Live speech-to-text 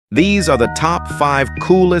These are the top 5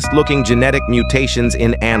 coolest looking genetic mutations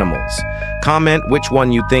in animals. Comment which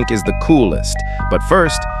one you think is the coolest. But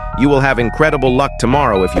first, you will have incredible luck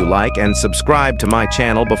tomorrow if you like, and subscribe to my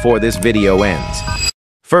channel before this video ends.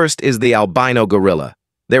 First is the albino gorilla.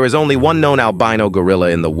 There is only one known albino gorilla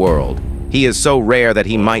in the world. He is so rare that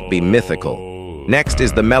he might be mythical. Next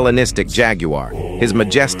is the melanistic jaguar. His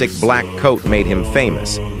majestic black coat made him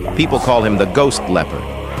famous. People call him the ghost leopard.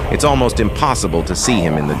 It's almost impossible to see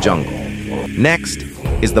him in the jungle. Next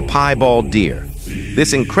is the piebald deer.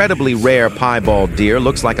 This incredibly rare piebald deer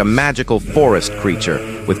looks like a magical forest creature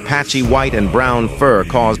with patchy white and brown fur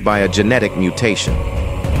caused by a genetic mutation.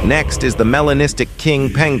 Next is the melanistic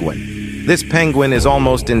king penguin. This penguin is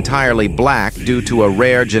almost entirely black due to a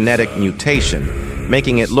rare genetic mutation,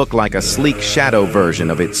 making it look like a sleek shadow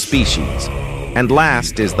version of its species. And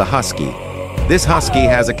last is the husky. This husky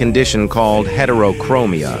has a condition called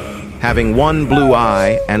heterochromia, having one blue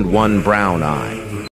eye and one brown eye.